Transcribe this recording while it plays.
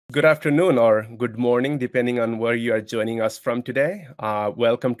Good afternoon or good morning, depending on where you are joining us from today.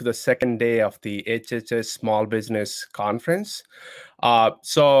 Welcome to the second day of the HHS Small Business Conference.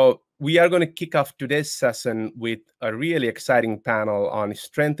 So we are going to kick off today's session with a really exciting panel on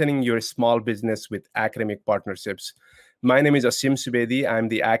strengthening your small business with academic partnerships. My name is Ashim Subedee. I'm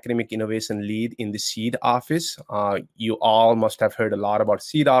the Academic Innovation Lead in the SEED office. You all must have heard a lot about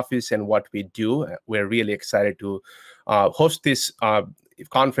SEED office and what we do. We're really excited to host this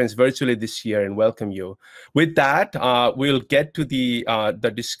conference virtually this year and welcome you. With that, we'll get to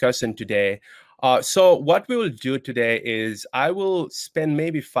the discussion today. So what we will do today is I will spend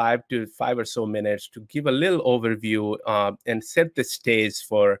maybe 5 or so minutes to give a little overview and set the stage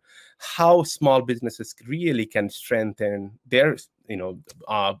for how small businesses really can strengthen their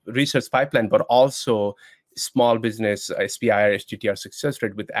research pipeline, but also small business SBIR, STTR success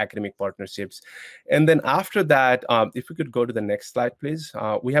rate with academic partnerships. And then after that, if we could go to the next slide, please.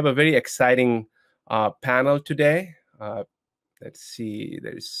 We have a very exciting panel today. Let's see,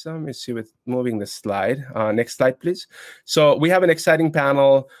 there's some issue with moving the slide. Next slide, please. So we have an exciting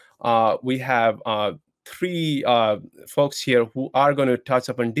panel. We have 3 folks here who are going to touch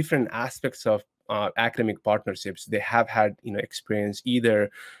upon different aspects of academic partnerships. They have had experience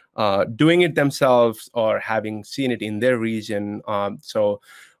either doing it themselves or having seen it in their region.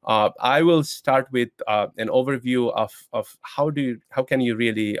 I will start with an overview of how can you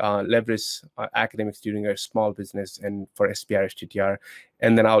really leverage academics during a small business and for SBIR, STTR,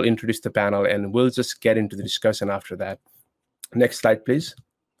 and then I'll introduce the panel and we'll just get into the discussion after that. Next slide, please.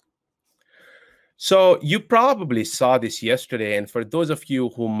 So you probably saw this yesterday, and for those of you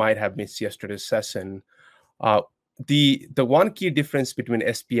who might have missed yesterday's session, the one key difference between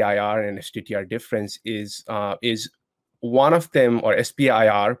SBIR and STTR difference is one of them, or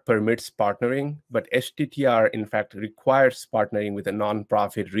SBIR, permits partnering, but STTR, in fact, requires partnering with a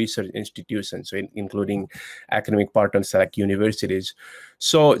nonprofit research institution, so including academic partners like universities.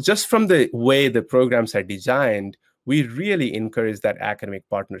 So just from the way the programs are designed, we really encourage that academic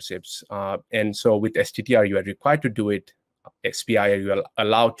partnerships. And so with STTR, you are required to do it. SBIR, you are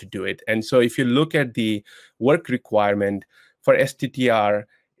allowed to do it. And so if you look at the work requirement for STTR,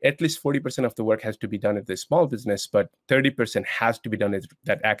 at least 40% of the work has to be done at the small business, but 30% has to be done at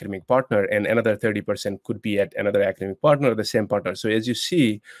that academic partner, and another 30% could be at another academic partner or the same partner. So as you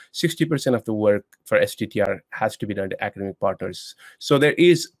see, 60% of the work for STTR has to be done to academic partners. So there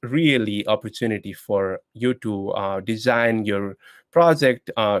is really opportunity for you to design your project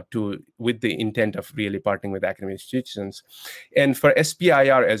with the intent of really partnering with academic institutions. And for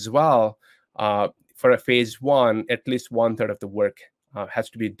SBIR as well, for a phase 1, at least 1/3 of the work has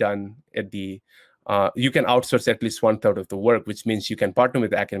to be done at the, you can outsource at least 1/3 of the work, which means you can partner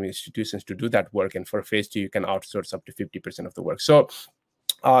with academic institutions to do that work. And for phase 2, you can outsource up to 50% of the work. So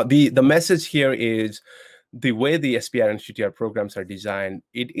the message here is the way the SBIR and STTR programs are designed,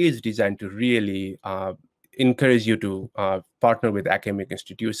 it is designed to really encourage you to partner with academic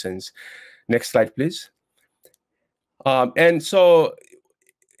institutions. Next slide, please. And so,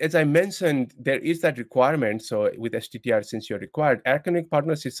 as I mentioned, there is that requirement. So with STTR, since you're required, academic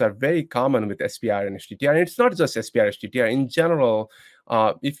partnerships are very common with SBIR and STTR. And it's not just SBIR, STTR. In general,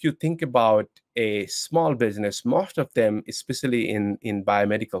 if you think about a small business, most of them, especially in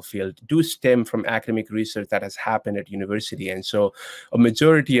biomedical field, do stem from academic research that has happened at university. And so a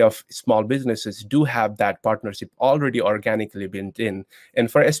majority of small businesses do have that partnership already organically built in.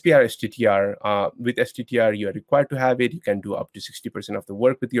 And for SBIR, STTR, with STTR, you are required to have it. You can do up to 60% of the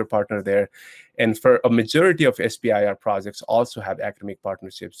work with your partner there. And for a majority of SBIR projects also have academic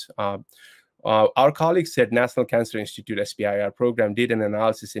partnerships. Our colleagues at National Cancer Institute SBIR program did an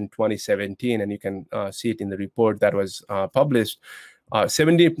analysis in 2017, and you can see it in the report that was published.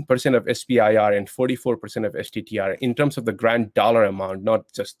 70% of SBIR and 44% of STTR in terms of the grant dollar amount,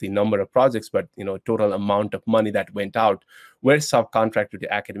 not just the number of projects, but total amount of money that went out, were subcontracted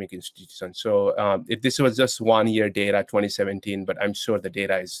to academic institutions. So if this was just 1 year data, 2017, but I'm sure the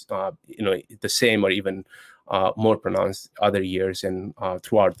data is the same or even more pronounced other years and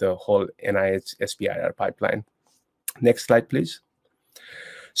throughout the whole NIH SBIR pipeline. Next slide, please.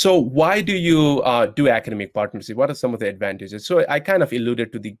 So why do you do academic partnership? What are some of the advantages? So I kind of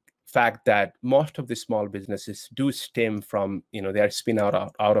alluded to the fact that most of the small businesses do stem from, they are spin out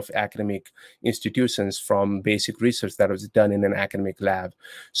of academic institutions from basic research that was done in an academic lab.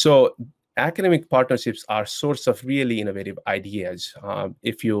 So academic partnerships are source of really innovative ideas.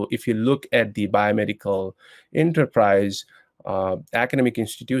 If you look at the biomedical enterprise, academic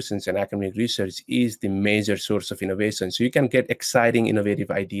institutions and academic research is the major source of innovation. So you can get exciting,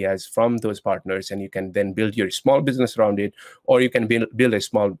 innovative ideas from those partners, and you can then build your small business around it, or you can build a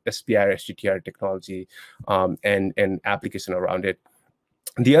small SPI or STTR technology and application around it.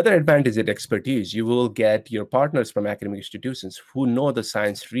 The other advantage is expertise. You will get your partners from academic institutions who know the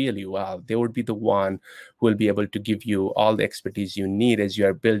science really well. They would be the one who will be able to give you all the expertise you need as you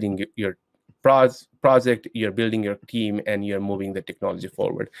are building your project, you're building your team, and you're moving the technology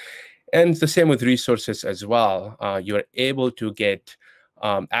forward. And it's the same with resources as well. You're able to get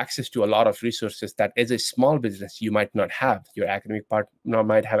access to a lot of resources that as a small business you might not have. Your academic partner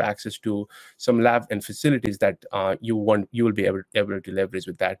might have access to some lab and facilities that you will be able to leverage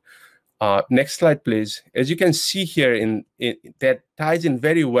with that. Next slide, please. As you can see here, that ties in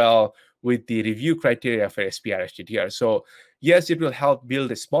very well with the review criteria for SPR, STTR. So yes, it will help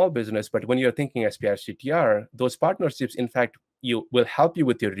build a small business, but when you're thinking SPR, STTR, those partnerships, in fact, will help you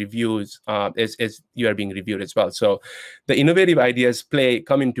with your reviews as you are being reviewed as well. So the innovative ideas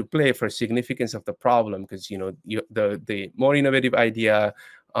come into play for significance of the problem, because the more innovative idea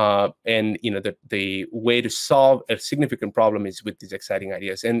and the way to solve a significant problem is with these exciting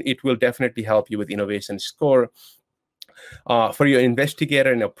ideas, and it will definitely help you with innovation score. For your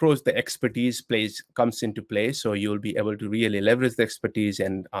investigator and approach, the expertise comes into play. So you'll be able to really leverage the expertise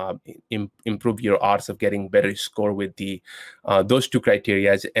and improve your odds of getting better score with those two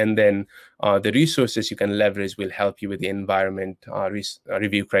criteria. And then the resources you can leverage will help you with the environment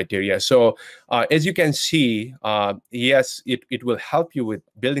review criteria. So as you can see, yes, it will help you with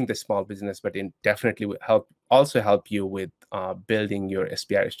building the small business, but it definitely will also help you with building your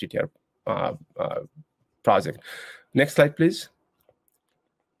SPR, STTR project. Next slide, please.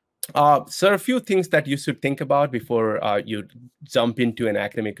 So a few things that you should think about before you jump into an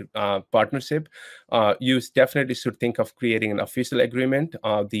academic partnership. You definitely should think of creating an official agreement.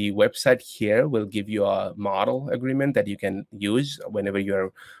 The website here will give you a model agreement that you can use whenever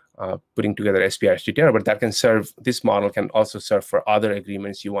you're putting together SPR, STTR, but that can serve, this model can also serve for other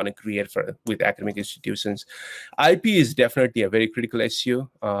agreements you want to create with academic institutions. IP is definitely a very critical issue.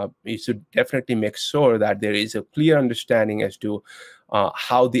 You should definitely make sure that there is a clear understanding as to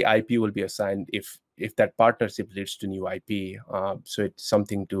how the IP will be assigned if that partnership leads to new IP. So it's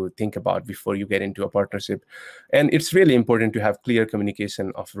something to think about before you get into a partnership. And it's really important to have clear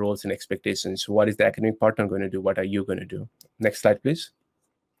communication of roles and expectations. What is the academic partner going to do? What are you going to do? Next slide, please.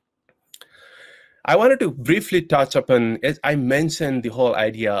 I wanted to briefly touch upon, as I mentioned, the whole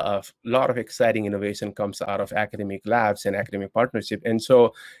idea of a lot of exciting innovation comes out of academic labs and academic partnership. And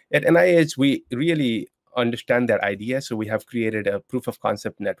so at NIH, we really understand that idea. So we have created a proof of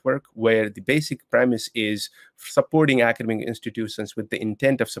concept network where the basic premise is supporting academic institutions with the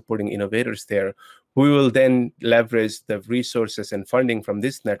intent of supporting innovators there. We will then leverage the resources and funding from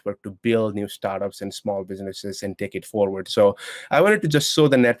this network to build new startups and small businesses and take it forward. So I wanted to just show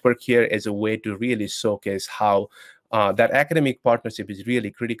the network here as a way to really showcase how that academic partnership is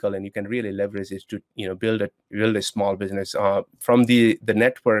really critical, and you can really leverage it to build a small business from the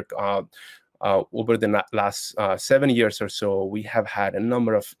network. Over the last 7 years or so, we have had a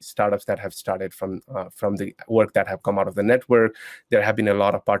number of startups that have started from the work that have come out of the network. There have been a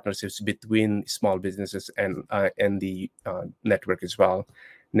lot of partnerships between small businesses and the network as well.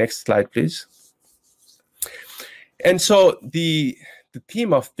 Next slide, please. And so the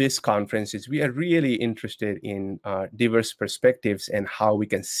theme of this conference is we are really interested in diverse perspectives and how we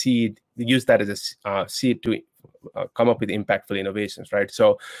can use that as a seed to come up with impactful innovations, right?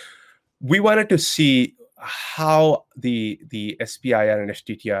 So we wanted to see how the SPIR and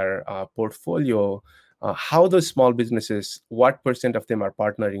STTR portfolio, how those small businesses, what % of them are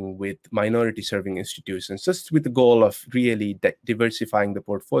partnering with minority serving institutions, just with the goal of really diversifying the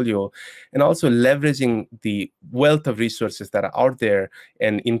portfolio and also leveraging the wealth of resources that are out there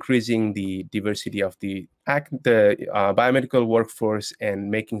and increasing the diversity of the biomedical workforce and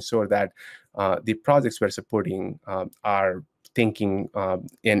making sure that the projects we're supporting are thinking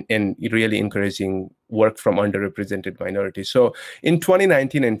and really encouraging work from underrepresented minorities. So in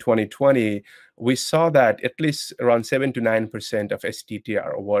 2019 and 2020, we saw that at least around 7 to 9% of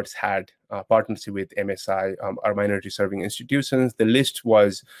STTR awards had partnership with MSI, our minority serving institutions. The list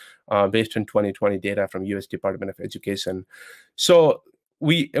was based on 2020 data from US Department of Education. So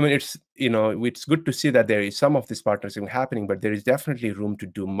it's good to see that there is some of this partnership happening, but there is definitely room to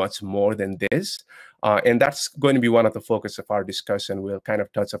do much more than this. And that's going to be one of the focus of our discussion. We'll kind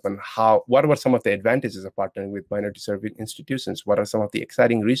of touch upon what were some of the advantages of partnering with minority serving institutions? What are some of the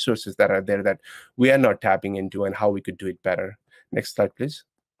exciting resources that are there that we are not tapping into, and how we could do it better? Next slide, please.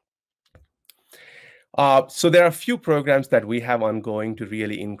 So there are a few programs that we have ongoing to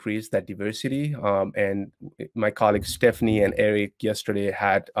really increase that diversity. And my colleagues Stephanie and Eric yesterday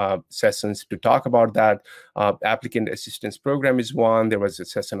had sessions to talk about that. Applicant assistance program is one. There was a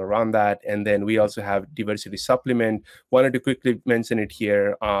session around that. And then we also have diversity supplement. Wanted to quickly mention it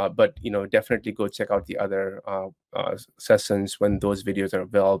here, but definitely go check out the other sessions when those videos are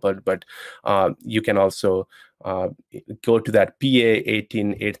available. But you can also go to that PA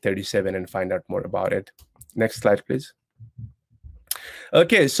 18837 and find out more about it. Next slide, please.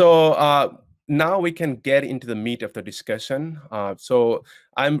 Okay, so now we can get into the meat of the discussion.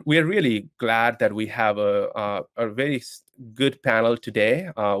 We're really glad that we have a very good panel today.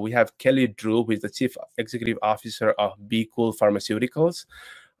 We have Kelly Drew, who is the Chief Executive Officer of Be Cool Pharmaceuticals.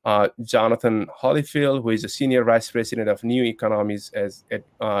 Johnathan Holifield, who is the Senior Vice President of New Economies at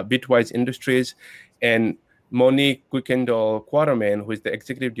Bitwise Industries, and Monique Kuykendoll Quarterman, who is the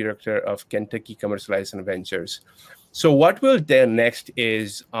Executive Director of Kentucky Commercialization Ventures. So what we'll do next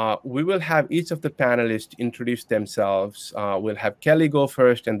is we will have each of the panelists introduce themselves. We'll have Kelly go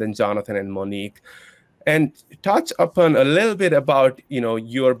first, and then Johnathan and Monique, and touch upon a little bit about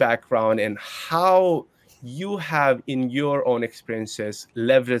your background and how you have in your own experiences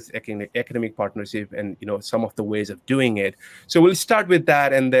leveraged academic partnership and some of the ways of doing it. So we'll start with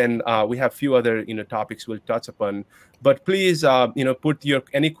that, and then we have a few other topics we'll touch upon. But please put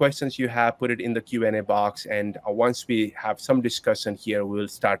any questions you have, put it in the Q&A box, and once we have some discussion here, we'll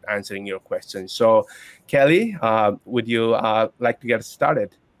start answering your questions. So Kelly, would you like to get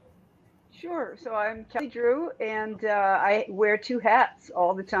started? Sure. So I'm Kelly Drew, and I wear two hats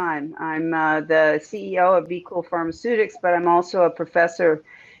all the time. I'm the CEO of Be Cool Pharmaceutics, but I'm also a professor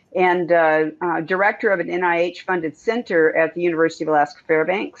and director of an NIH-funded center at the University of Alaska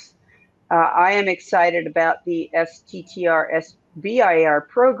Fairbanks. I am excited about the STTR-SBIR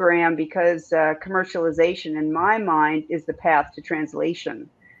program because commercialization, in my mind, is the path to translation.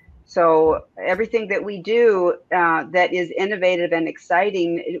 So everything that we do that is innovative and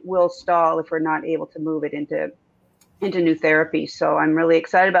exciting, it will stall if we're not able to move it into new therapies. So I'm really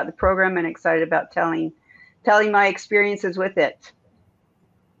excited about the program and excited about telling my experiences with it.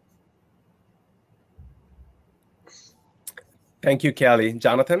 Thank you, Kelly.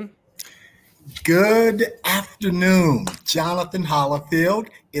 Johnathan? Good afternoon, Johnathan Holifield.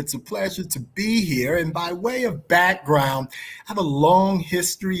 It's a pleasure to be here. And by way of background, I have a long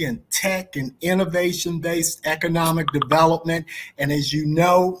history in tech and innovation-based economic development. And as you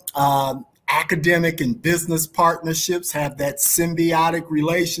know, academic and business partnerships have that symbiotic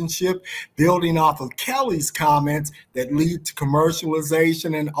relationship, building off of Kelly's comments that lead to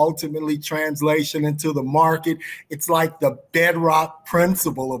commercialization and ultimately translation into the market. It's like the bedrock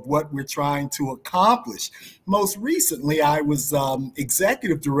principle of what we're trying to accomplish. Most recently, I was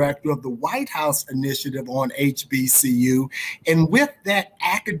executive director of the White House initiative on HBCU. And with that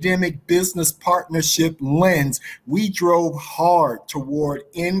academic business partnership lens, we drove hard toward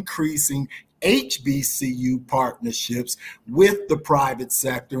increasing HBCU partnerships with the private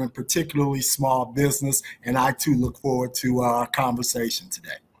sector and particularly small business. And I too look forward to our conversation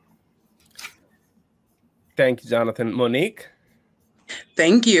today. Thank you, Johnathan. Monique?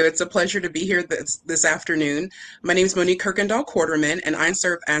 Thank you. It's a pleasure to be here this afternoon. My name is Monique Kuykendoll Quarterman, and I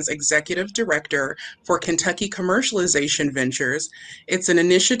serve as Executive Director for Kentucky Commercialization Ventures. It's an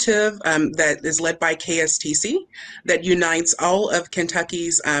initiative that is led by KSTC that unites all of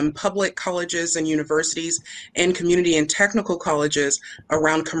Kentucky's public colleges and universities and community and technical colleges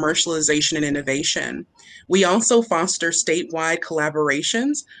around commercialization and innovation. We also foster statewide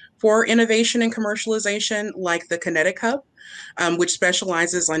collaborations for innovation and commercialization, like the Kinetic Hub, which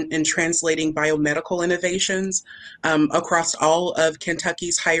specializes in translating biomedical innovations across all of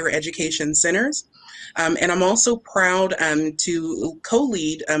Kentucky's higher education centers. And I'm also proud to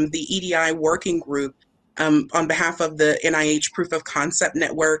co-lead the EDI working group on behalf of the NIH Proof of Concept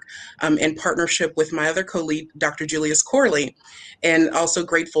Network in partnership with my other co-lead, Dr. Julius Corley, and also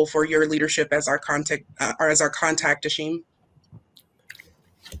grateful for your leadership as our contact, Ashim.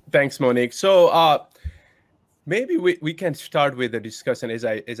 Thanks, Monique. So maybe we can start with the discussion, as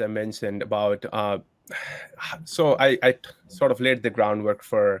I mentioned, about so I sort of laid the groundwork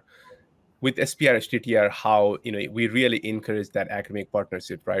for with SPR STTR how we really encourage that academic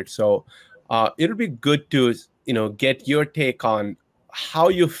partnership, right? So it'll be good to get your take on how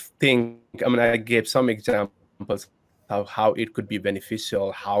you think. I mean, I gave some examples of how it could be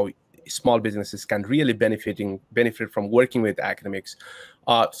beneficial, how small businesses can really benefit from working with academics.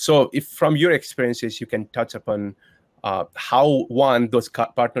 So if from your experiences, you can touch upon how, one, those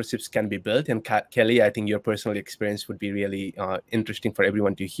partnerships can be built. And Kelly, I think your personal experience would be really interesting for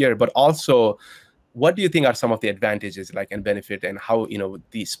everyone to hear. But also, what do you think are some of the advantages like and benefit, and how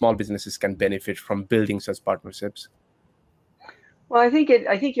these small businesses can benefit from building such partnerships? Well, I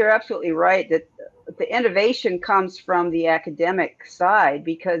think you're absolutely right that the innovation comes from the academic side,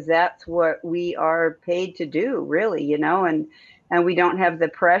 because that's what we are paid to do, really, and we don't have the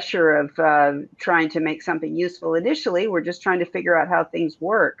pressure of trying to make something useful initially. We're just trying to figure out how things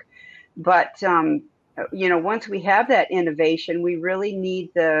work. But once we have that innovation, we really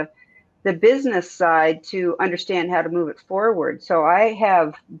need the business side to understand how to move it forward. So I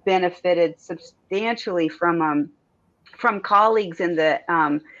have benefited substantially from colleagues in the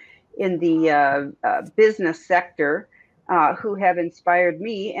business sector who have inspired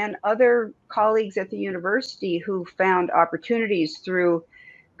me, and other colleagues at the university who found opportunities through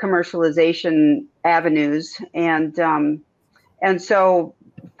commercialization avenues. And so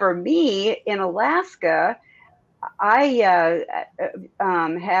for me in Alaska, I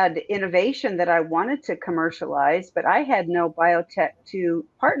had innovation that I wanted to commercialize, but I had no biotech to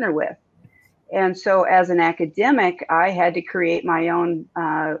partner with. And so as an academic, I had to create my own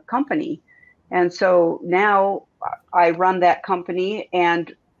company. And so now I run that company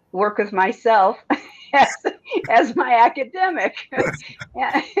and work with myself as my academic.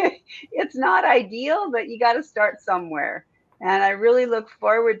 It's not ideal, but you got to start somewhere. And I really look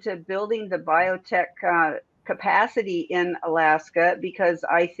forward to building the biotech capacity in Alaska, because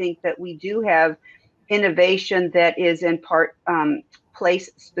I think that we do have innovation that is in part place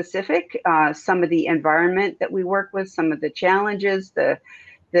specific, some of the environment that we work with, some of the challenges, the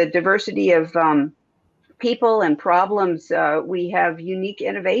diversity of people and problems. We have unique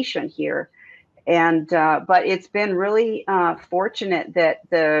innovation here. And but it's been really fortunate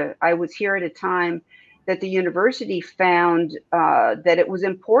that I was here at a time that the university found that it was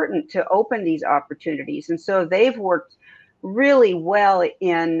important to open these opportunities. And so they've worked really well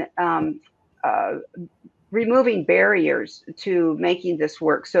in removing barriers to making this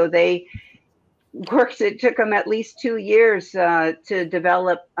work. So they worked, it took them at least 2 years to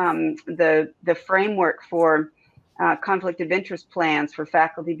develop the framework for conflict of interest plans for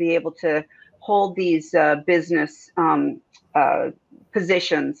faculty to be able to hold these business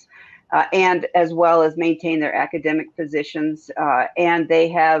positions and as well as maintain their academic positions. And they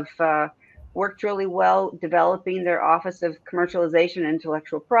have worked really well developing their Office of Commercialization and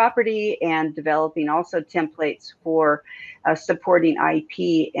Intellectual Property, and developing also templates for supporting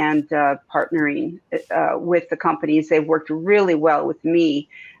IP and partnering with the companies. They've worked really well with me.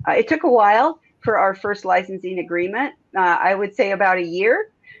 It took a while for our first licensing agreement. I would say about a year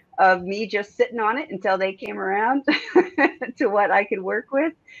of me just sitting on it until they came around to what I could work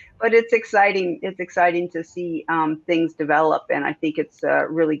with. But it's exciting. It's exciting to see things develop, and I think it's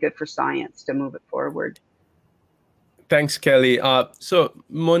really good for science to move it forward. Thanks, Kelly. So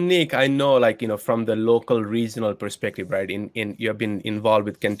Monique, I know, from the local regional perspective, right? You have been involved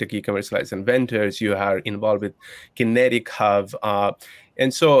with Kentucky Commercialization Ventures. You are involved with Kinetic Hub,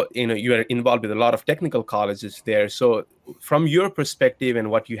 and so you are involved with a lot of technical colleges there. So from your perspective and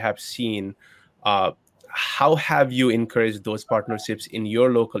what you have seen, how have you encouraged those partnerships in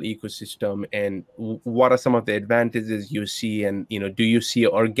your local ecosystem, and what are some of the advantages you see? And do you see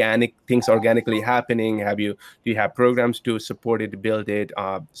organic things organically happening? Do you have programs to support it, build it?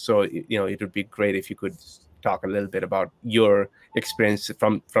 So it would be great if you could talk a little bit about your experience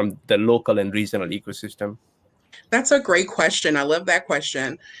from the local and regional ecosystem. That's a great question. I love that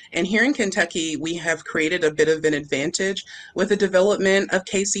question. And here in Kentucky, we have created a bit of an advantage with the development of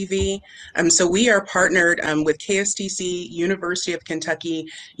KCV. So we are partnered with KSTC, University of Kentucky,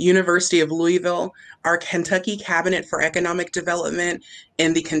 University of Louisville, our Kentucky Cabinet for Economic Development,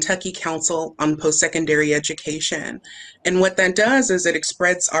 and the Kentucky Council on Post-Secondary Education. And what that does is it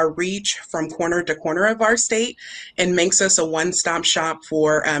spreads our reach from corner to corner of our state and makes us a one-stop shop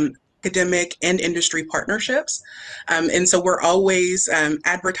for academic and industry partnerships. And so we're always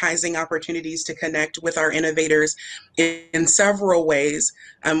advertising opportunities to connect with our innovators in several ways.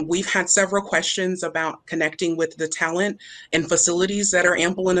 We've had several questions about connecting with the talent and facilities that are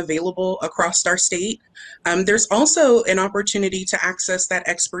ample and available across our state. There's also an opportunity to access that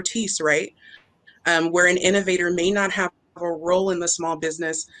expertise, right? Where an innovator may not have a role in the small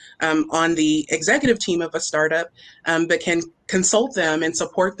business on the executive team of a startup, but can consult them and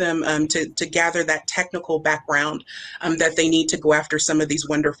support them to gather that technical background that they need to go after some of these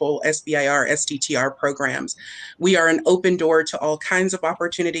wonderful SBIR, STTR programs. We are an open door to all kinds of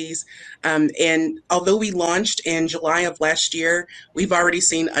opportunities. And although we launched in July of last year, we've already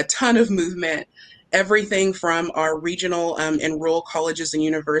seen a ton of movement everything from our regional and rural colleges and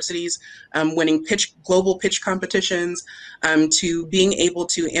universities winning global pitch competitions to being able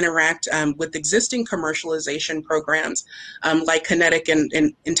to interact with existing commercialization programs like Kinetic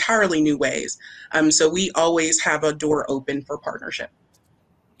in entirely new ways. So we always have a door open for partnership.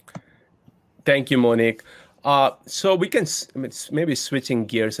 Thank you, Monique. So we can maybe switching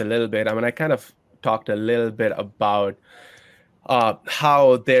gears a little bit. I mean, I kind of talked a little bit about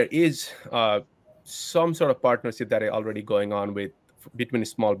how there is some sort of partnership that are already going on between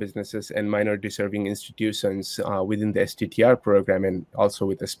small businesses and minority serving institutions within the STTR program and also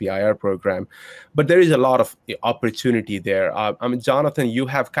with the SPIR program. But there is a lot of opportunity there. I mean, Johnathan, you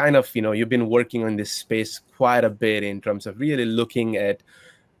have kind of, you've been working on this space quite a bit in terms of really looking at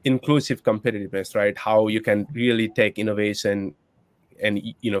inclusive competitiveness, right? How you can really take innovation and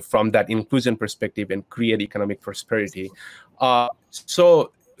from that inclusion perspective and create economic prosperity.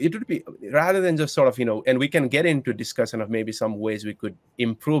 So it would be, rather than just sort of and we can get into discussion of maybe some ways we could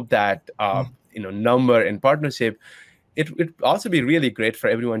improve that number and partnership. It would also be really great for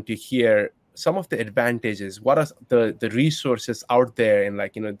everyone to hear some of the advantages. What are the resources out there, and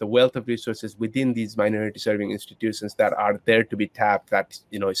the wealth of resources within these minority serving institutions that are there to be tapped, that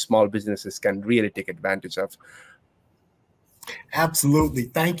small businesses can really take advantage of? Absolutely.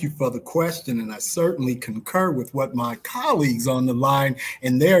 Thank you for the question. And I certainly concur with what my colleagues on the line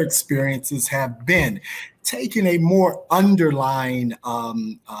and their experiences have been. Taking a more underlying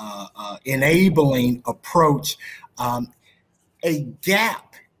enabling approach, a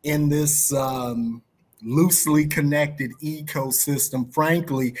gap in this loosely connected ecosystem,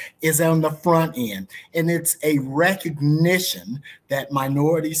 frankly, is on the front end. And it's a recognition that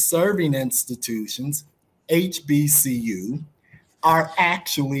minority serving institutions, HBCU, are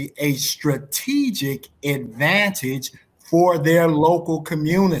actually a strategic advantage for their local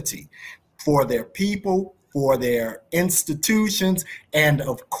community, for their people, for their institutions, and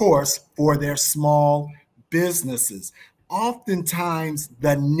of course, for their small businesses. Oftentimes,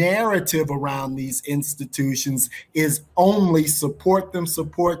 the narrative around these institutions is only support them,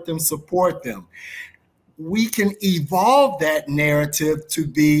 support them, support them. We can evolve that narrative to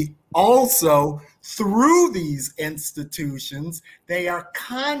be also through these institutions, they are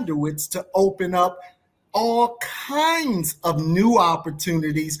conduits to open up all kinds of new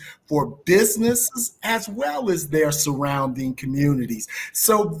opportunities for businesses as well as their surrounding communities.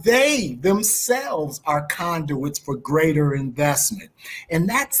 So they themselves are conduits for greater investment. And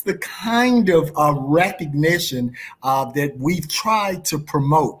that's the kind of recognition that we've tried to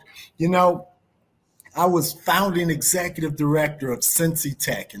promote. I was founding executive director of Cincy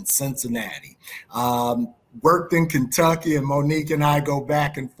Tech in Cincinnati. Worked in Kentucky, and Monique and I go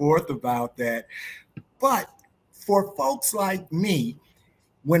back and forth about that. But for folks like me,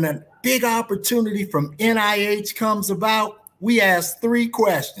 when a big opportunity from NIH comes about, we ask 3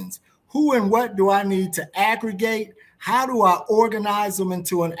 questions. Who and what do I need to aggregate? How do I organize them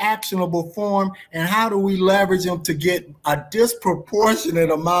into an actionable form? And how do we leverage them to get a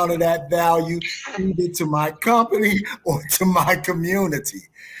disproportionate amount of that value either to my company or to my community?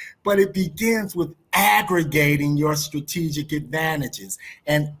 But it begins with aggregating your strategic advantages.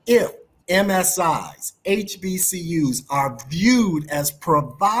 And if MSIs, HBCUs are viewed as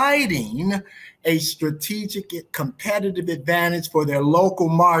providing a strategic competitive advantage for their local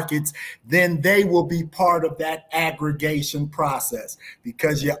markets, then they will be part of that aggregation process,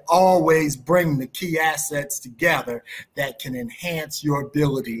 because you always bring the key assets together that can enhance your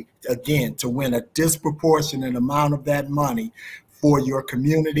ability, again, to win a disproportionate amount of that money for your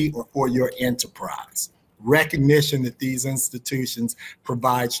community or for your enterprise. Recognition that these institutions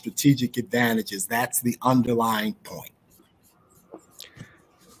provide strategic advantages. That's the underlying point.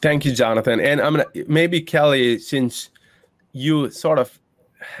 Thank you, Johnathan. And maybe Kelly, since you sort of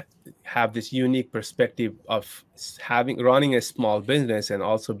have this unique perspective of running a small business and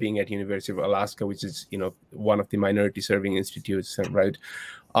also being at University of Alaska, which is one of the minority serving institutes, right?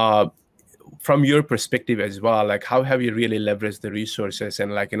 From your perspective as well, how have you really leveraged the resources,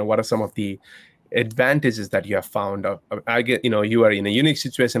 and what are some of the advantages that you have found? I get, you are in a unique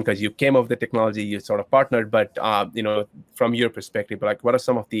situation because you came up with the technology, you sort of partnered, but from your perspective, what are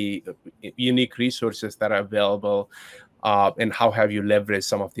some of the unique resources that are available, and how have you leveraged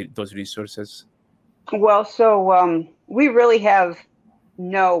some of those resources? Well, so we really have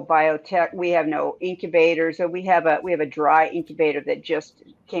no biotech. We have no incubators. So we have a dry incubator that just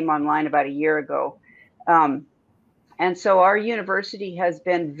came online about a year ago. And so our university has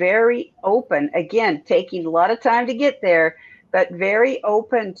been very open, again, taking a lot of time to get there, but very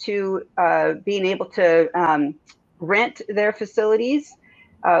open to being able to rent their facilities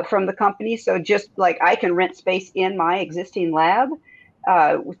from the company. So just like I can rent space in my existing lab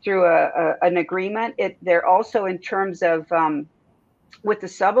through an agreement. They're also in terms of with the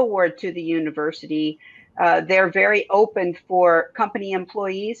subaward to the university, they're very open for company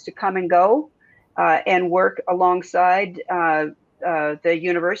employees to come and go and work alongside the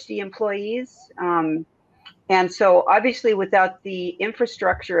university employees. And so obviously without the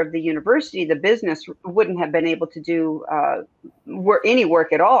infrastructure of the university, the business wouldn't have been able to do any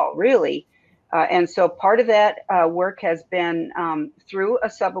work at all, really. And so part of that work has been through a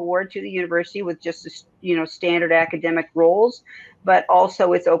subaward to the university with just standard academic roles, but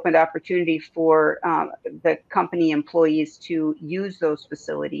also it's opened opportunity for the company employees to use those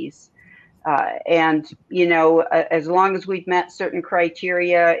facilities. And, as long as we've met certain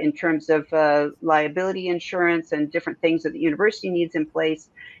criteria in terms of liability insurance and different things that the university needs in place,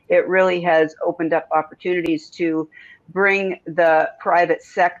 it really has opened up opportunities to bring the private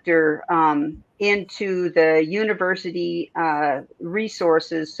sector into the university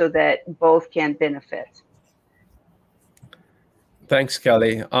resources so that both can benefit. Thanks,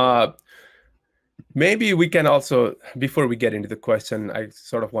 Kelly. Maybe we can also, before we get into the question, I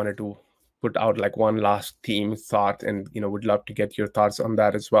sort of wanted to put out like one last theme thought, and would love to get your thoughts on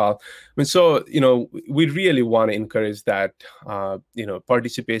that as well. So we really want to encourage that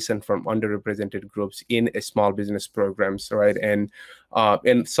participation from underrepresented groups in small business programs, right? And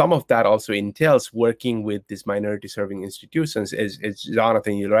some of that also entails working with these minority serving institutions, as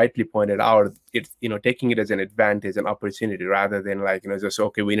Johnathan, you rightly pointed out. It's taking it as an advantage and opportunity rather than like just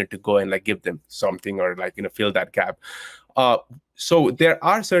okay, we need to go and like give them something or like fill that gap. So there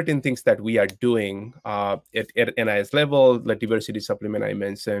are certain things that we are doing at NIS level, the diversity supplement I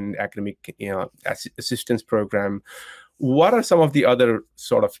mentioned, academic assistance program. What are some of the other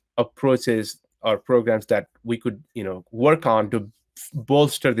sort of approaches or programs that we could work on to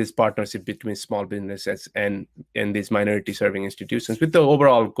bolster this partnership between small businesses and these minority serving institutions with the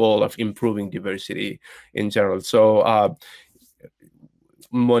overall goal of improving diversity in general? So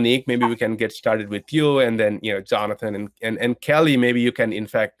Monique, maybe we can get started with you, and then Johnathan and Kelly, maybe you can in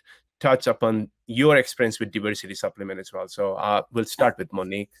fact touch upon your experience with diversity supplement as well. So we'll start with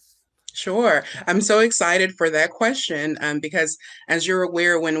Monique. Sure. I'm so excited for that question because, as you're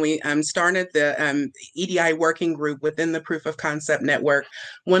aware, when we started the EDI working group within the Proof of Concept Network,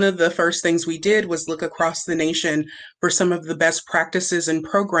 one of the first things we did was look across the nation for some of the best practices and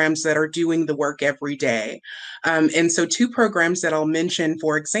programs that are doing the work every day. And so two programs that I'll mention,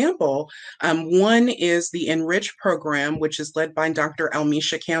 for example, one is the Enrich program, which is led by Dr.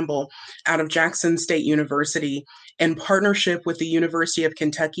 Almisha Campbell out of Jackson State University, in partnership with the University of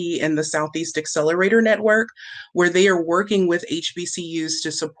Kentucky and the Southeast Accelerator Network, where they are working with HBCUs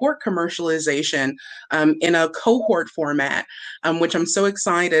to support commercialization in a cohort format, which I'm so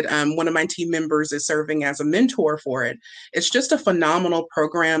excited. One of my team members is serving as a mentor for it. It's just a phenomenal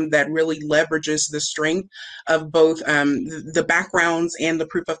program that really leverages the strength of both the backgrounds and the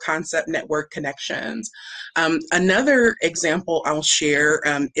Proof of Concept Network connections. Another example I'll share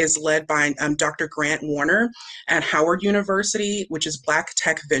is led by Dr. Grant Warner at Howard University, which is Black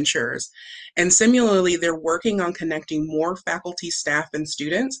Tech Ventures. And similarly, they're working on connecting more faculty, staff, and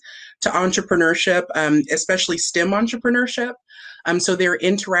students to entrepreneurship, especially STEM entrepreneurship. So they're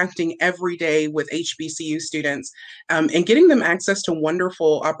interacting every day with HBCU students and getting them access to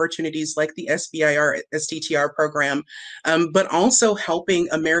wonderful opportunities like the SBIR STTR program, but also helping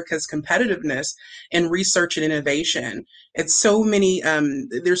America's competitiveness in research and innovation. It's so many,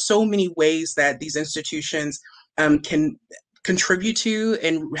 there's so many ways that these institutions can contribute to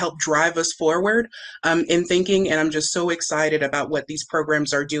and help drive us forward in thinking. And I'm just so excited about what these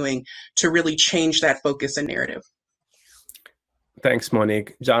programs are doing to really change that focus and narrative. Thanks,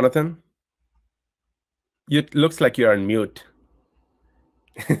 Monique. Johnathan? It looks like you're on mute.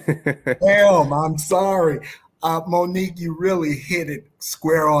 Damn, I'm sorry. Monique, you really hit it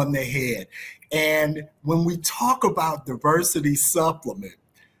square on the head. And when we talk about diversity supplement,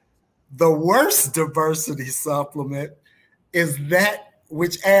 the worst diversity supplement is that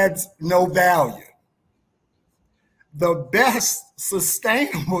which adds no value. The best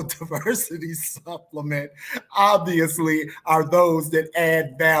sustainable diversity supplement, obviously, are those that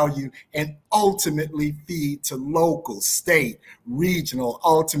add value and ultimately feed to local, state, regional,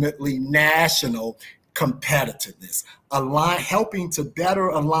 ultimately national competitiveness, helping to better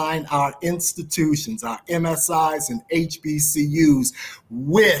align our institutions, our MSIs and HBCUs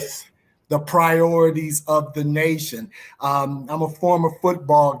with the priorities of the nation. I'm a former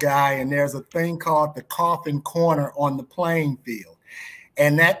football guy, and there's a thing called the coffin corner on the playing field.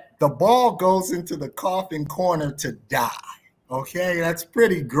 And that the ball goes into the coffin corner to die, Okay, that's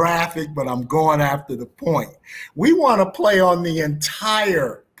pretty graphic, but I'm going after the point. We want to play on the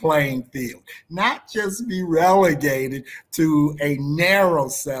entire playing field, not just be relegated to a narrow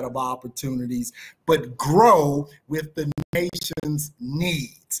set of opportunities, but grow with the nation's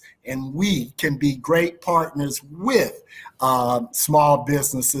needs. And we can be great partners with small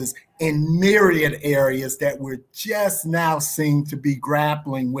businesses in myriad areas that we're just now seeing to be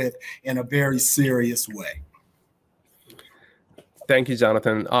grappling with in a very serious way. Thank you,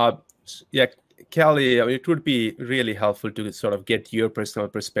 Johnathan. Yeah, Kelly, it would be really helpful to sort of get your personal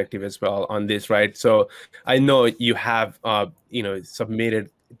perspective as well on this, right? So I know you have, submitted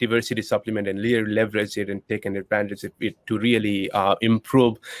diversity supplement and leveraged it and taken advantage of it to really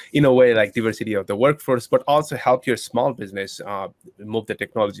improve, in a way, like diversity of the workforce, but also help your small business move the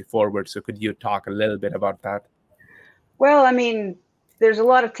technology forward. So could you talk a little bit about that? Well, I mean, there's a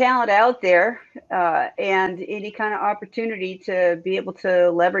lot of talent out there, and any kind of opportunity to be able to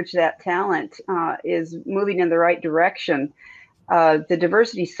leverage that talent is moving in the right direction. The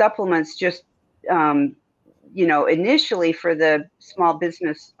diversity supplements just, initially for the small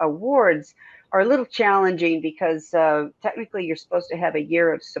business awards are a little challenging because technically you're supposed to have a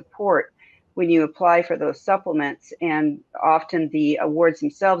year of support when you apply for those supplements, and often the awards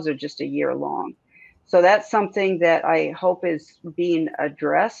themselves are just a year long. So that's something that I hope is being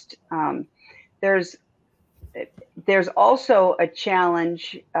addressed. There's also a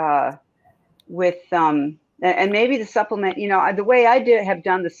challenge with, and maybe the supplement, the way I have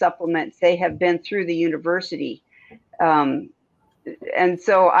done the supplements, they have been through the university. And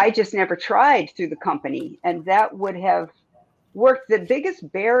so I just never tried through the company. And that would have worked. The biggest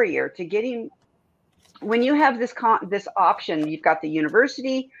barrier to getting, when you have this option, you've got the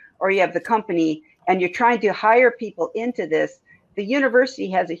university or you have the company, and you're trying to hire people into this, the university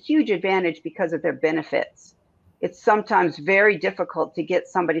has a huge advantage because of their benefits. It's sometimes very difficult to get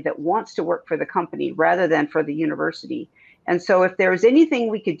somebody that wants to work for the company rather than for the university. And so if there was anything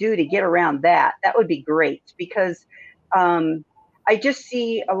we could do to get around that, that would be great, because I just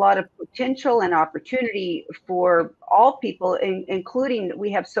see a lot of potential and opportunity for all people, including,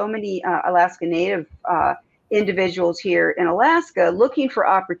 we have so many Alaska Native individuals here in Alaska looking for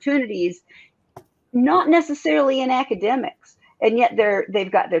opportunities, not necessarily in academics, and yet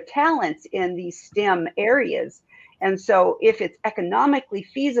they've got their talents in these STEM areas. And so if it's economically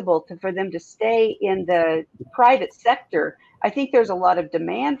feasible for them to stay in the private sector, I think there's a lot of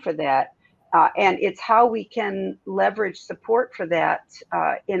demand for that. And it's how we can leverage support for that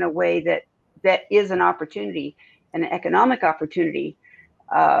in a way that is an opportunity, an economic opportunity.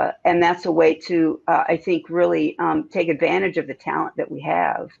 And that's a way to, I think, really take advantage of the talent that we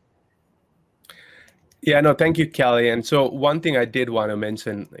have. Yeah, no, thank you, Kelly. And so one thing I did want to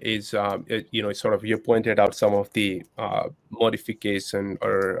mention is, sort of you pointed out some of the modification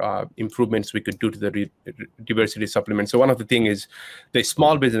or improvements we could do to the diversity supplement. So one of the things is the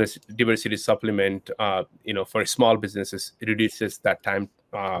small business diversity supplement, for small businesses, it reduces that time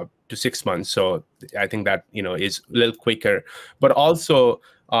to 6 months. So I think that, is a little quicker. But also,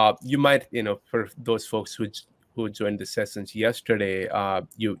 you might, for those folks who joined the sessions yesterday,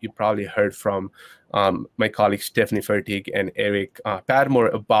 you probably heard from my colleagues Stephanie Fertig and Eric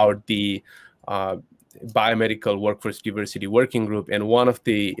Padmore about the Biomedical Workforce Diversity Working Group. And one of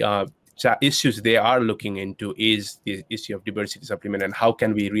the issues they are looking into is the issue of diversity supplement and how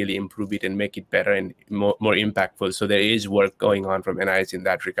can we really improve it and make it better and more impactful. So there is work going on from NIS in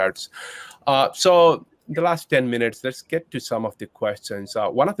that regards. So in the last 10 minutes, let's get to some of the questions.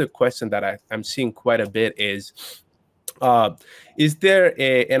 One of the questions that I'm seeing quite a bit is there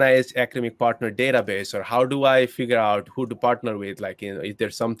a NIS academic partner database, or how do I figure out who to partner with? Like, is there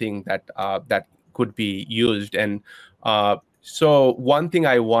something that that could be used? And so one thing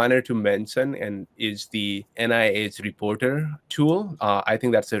I wanted to mention is the NIS reporter tool. I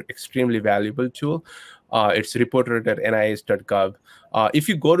think that's an extremely valuable tool. It's reporter.nis.gov. If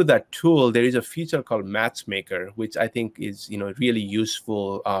you go to that tool, there is a feature called Matchmaker, which I think is really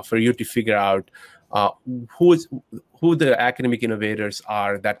useful for you to figure out who the academic innovators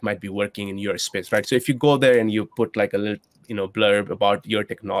are that might be working in your space, right? So if you go there and you put like a little blurb about your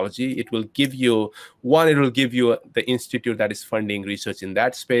technology, it will give you the institute that is funding research in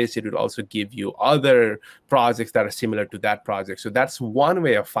that space. It will also give you other projects that are similar to that project. So that's one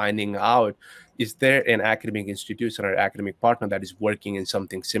way of finding out, is there an academic institution or academic partner that is working in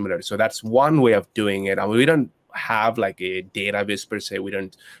something similar? So that's one way of doing it. I mean, we don't have like a database per se. We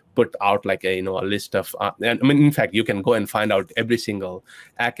don't put out like a list of and I mean, in fact, you can go and find out every single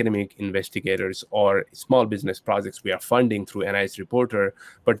academic investigators or small business projects we are funding through NIS Reporter,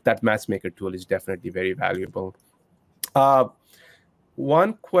 but that Matchmaker tool is definitely very valuable.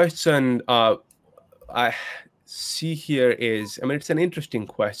 One question I see here is, I mean, it's an interesting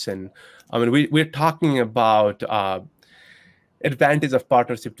question. I mean, we're talking about advantage of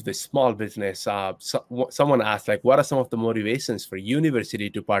partnership to the small business. Someone asked, like, what are some of the motivations for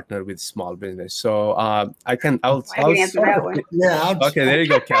university to partner with small business? So I'll answer that one. Yeah. Okay, there you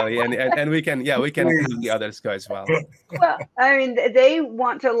go, Kelly, and we can have the others go as well. Well, I mean, they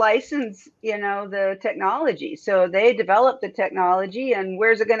want to license, the technology, so they develop the technology, and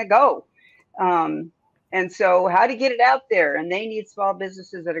where's it going to go? And so, how to get it out there, and they need small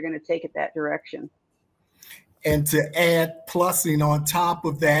businesses that are going to take it that direction. And to add plussing on top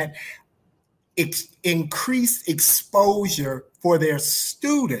of that, increased exposure for their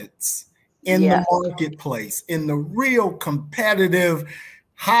students in the marketplace, in the real competitive,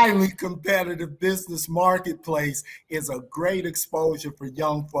 highly competitive business marketplace, is a great exposure for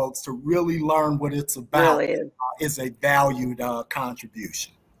young folks to really learn what it's about. Really is a valued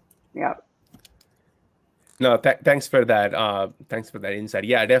contribution. Yeah. No, thanks for that. Thanks for that insight.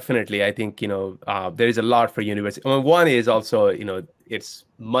 Yeah, definitely. I think, there is a lot for university. I mean, one is also, it's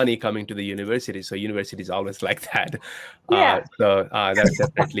money coming to the university. So university is always like that. Yeah. So that's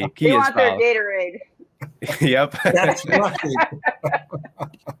definitely key they as want well. their Gatorade. Yep. That's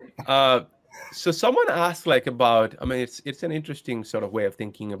right. So someone asked about, I mean, it's an interesting sort of way of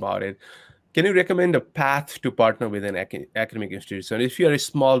thinking about it. Can you recommend a path to partner with an academic institution? If you're a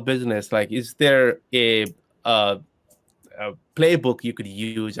small business, is there a playbook you could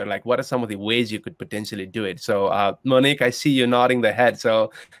use, or what are some of the ways you could potentially do it? So Monique, I see you nodding the head.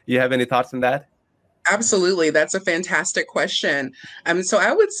 So you have any thoughts on that? Absolutely. That's a fantastic question. So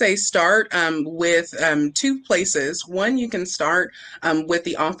I would say start with two places. One, you can start with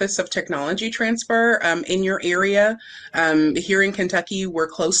the Office of Technology Transfer in your area. Here in Kentucky, we're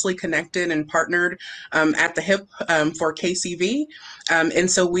closely connected and partnered at the hip for KCV. And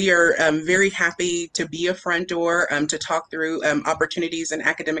so we are very happy to be a front door to talk through opportunities and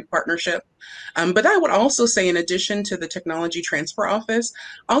academic partnership. But I would also say, in addition to the Technology Transfer Office,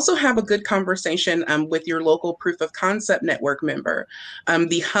 also have a good conversation with your local proof of concept network member.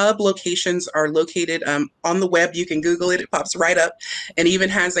 The hub locations are located on the web. You can Google it, it pops right up, and even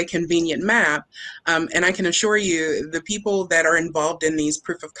has a convenient map. And I can assure you, the people that are involved in these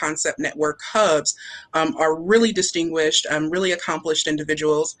proof of concept network hubs are really distinguished, really accomplished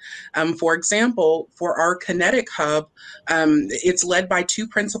individuals. For example, for our Kinetic Hub, it's led by two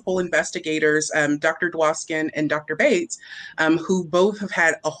principal investigators, Dr. Dwoskin and Dr. Bates, who both have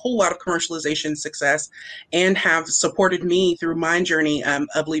had a whole lot of commercialization success and have supported me through my journey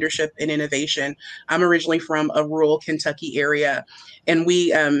of leadership and innovation. I'm originally from a rural Kentucky area, and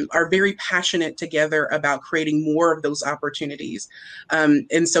we are very passionate together about creating more of those opportunities.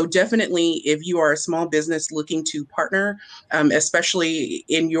 And so definitely, if you are a small business looking to partner, especially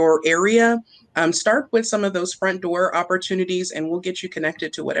in your area, start with some of those front door opportunities, and we'll get you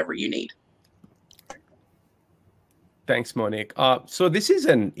connected to whatever you need. Thanks, Monique. So this is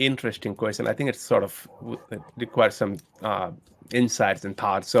an interesting question. I think it sort of requires some insights and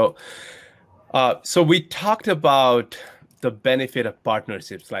thoughts. So we talked about the benefit of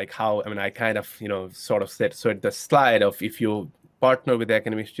partnerships, like how, I mean, I kind of, sort of said, so at the slide of, if you partner with the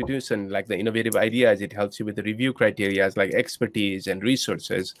academic institution, like the innovative ideas, it helps you with the review criteria, like expertise and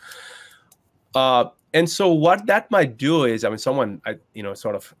resources. And so what that might do is, I mean, someone,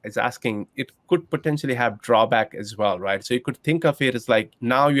 sort of is asking, it could potentially have drawback as well, right? So you could think of it as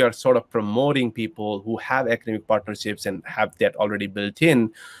now you are sort of promoting people who have academic partnerships and have that already built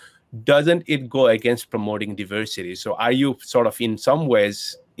in. Doesn't it go against promoting diversity? So are you sort of in some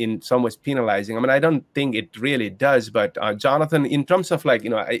ways penalizing? I mean, I don't think it really does, but Johnathan, in terms of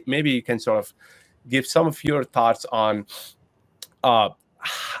maybe you can sort of give some of your thoughts on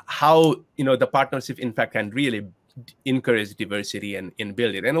how the partnership in fact can really encourage diversity and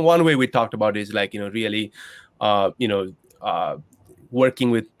build it. And one way we talked about is really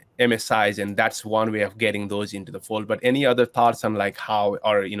working with MSIs, and that's one way of getting those into the fold. But any other thoughts on how,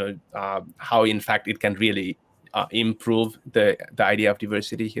 or how in fact it can really improve the idea of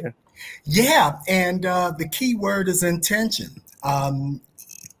diversity here? Yeah, and the key word is intention.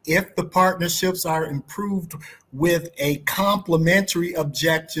 If the partnerships are improved with a complementary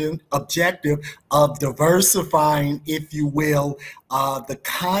objective of diversifying, if you will, the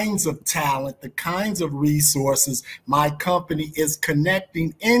kinds of talent, the kinds of resources my company is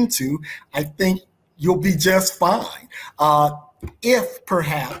connecting into, I think you'll be just fine. If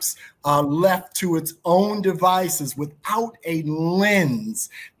perhaps left to its own devices without a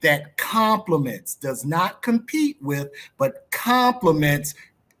lens that complements, does not compete with, but complements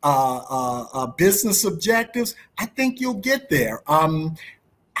business objectives, I think you'll get there.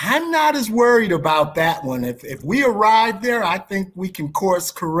 I'm not as worried about that one. If we arrive there, I think we can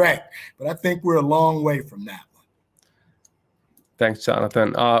course correct, but I think we're a long way from that one. Thanks,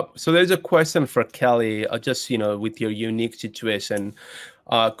 Johnathan. So there's a question for Kelly, just, with your unique situation.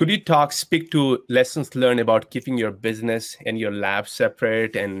 Could you speak to lessons learned about keeping your business and your lab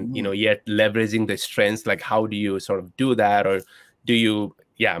separate and, yet leveraging the strengths? Like, how do you sort of do that? Or do you,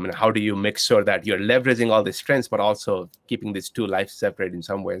 how do you make sure that you're leveraging all the strengths, but also keeping these two lives separate in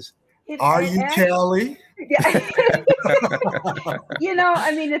some ways? Are you, Kelly? Yeah.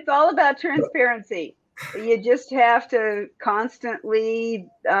 It's all about transparency. You just have to constantly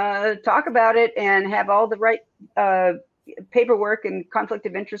talk about it and have all the right paperwork and conflict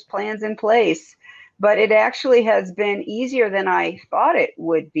of interest plans in place. But it actually has been easier than I thought it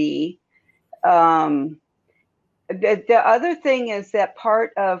would be. The other thing is that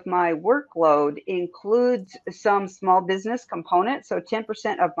part of my workload includes some small business component. So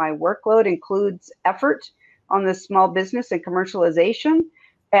 10% of my workload includes effort on the small business and commercialization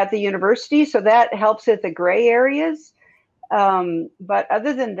at the university. So that helps at the gray areas. But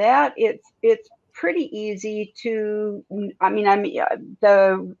other than that, it's pretty easy to, when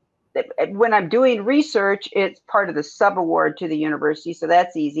I'm doing research, it's part of the sub-award to the university. So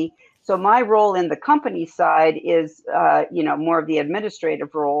that's easy. So my role in the company side is, more of the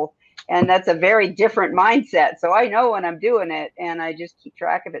administrative role, and that's a very different mindset. So I know when I'm doing it, and I just keep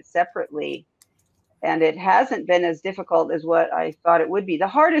track of it separately. And it hasn't been as difficult as what I thought it would be. The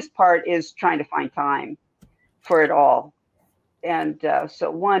hardest part is trying to find time for it all. And so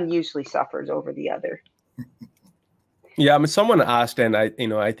one usually suffers over the other. Yeah, someone asked, and I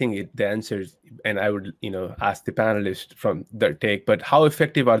think the answer, and I would, ask the panelists from their take, but how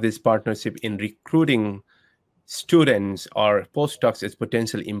effective are these partnerships in recruiting students or postdocs as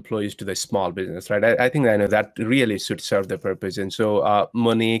potential employees to the small business, right? I think that really should serve the purpose. And so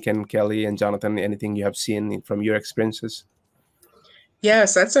Monique and Kelly and Johnathan, anything you have seen from your experiences?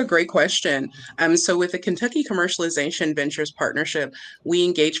 Yes, that's a great question. So with the Kentucky Commercialization Ventures Partnership, we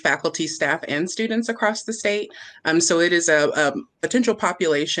engage faculty, staff, and students across the state. So it is a potential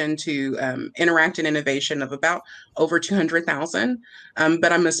population to interact in innovation of about over 200,000.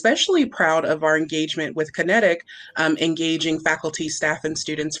 But I'm especially proud of our engagement with Kinetic, engaging faculty, staff, and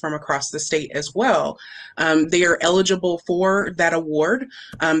students from across the state as well. They are eligible for that award,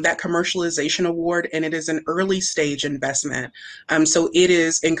 that commercialization award, and it is an early stage investment. So it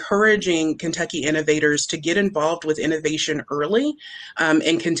is encouraging Kentucky innovators to get involved with innovation early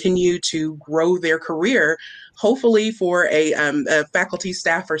and continue to grow their career, hopefully for a faculty,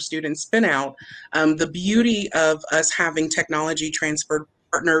 staff, or student spin-out. The beauty of us having technology transfer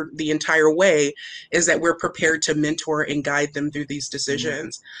partner the entire way is that we're prepared to mentor and guide them through these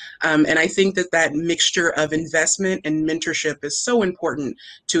decisions. And I think that mixture of investment and mentorship is so important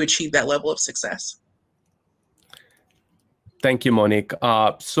to achieve that level of success. Thank you, Monique.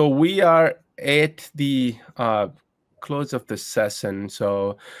 So we are at the close of the session.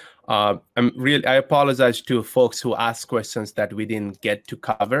 So I apologize to folks who asked questions that we didn't get to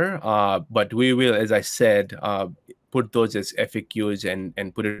cover, but we will, as I said, put those as FAQs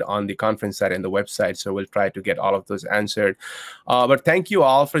and put it on the conference site and the website. So we'll try to get all of those answered. But thank you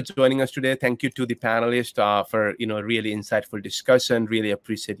all for joining us today. Thank you to the panelists for really insightful discussion. Really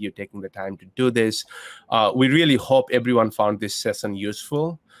appreciate you taking the time to do this. We really hope everyone found this session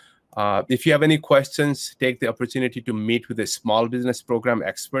useful. If you have any questions, take the opportunity to meet with a small business program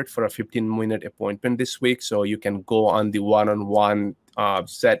expert for a 15-minute appointment this week. So you can go on the one-on-one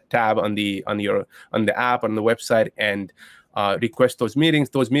set tab on the app on the website and request those meetings.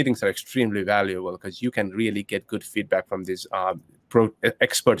 Those meetings are extremely valuable because you can really get good feedback from these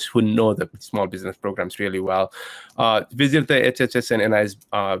experts who know the small business programs really well. Visit the HHS and NI's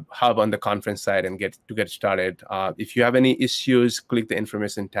hub on the conference site and get started. If you have any issues, click the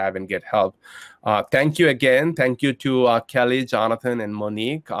information tab and get help. Thank you again. Thank you to Kelly, Johnathan, and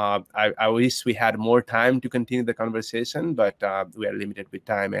Monique. I wish we had more time to continue the conversation, but we are limited with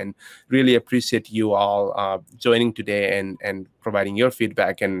time, and really appreciate you all joining today and providing your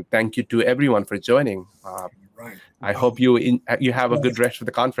feedback. And thank you to everyone for joining. Right. I hope you have a good rest of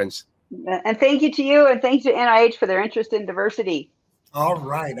the conference. And thank you to you, and thanks to NIH for their interest in diversity. All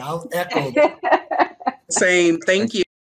right. I'll echo that. Same. Thank you.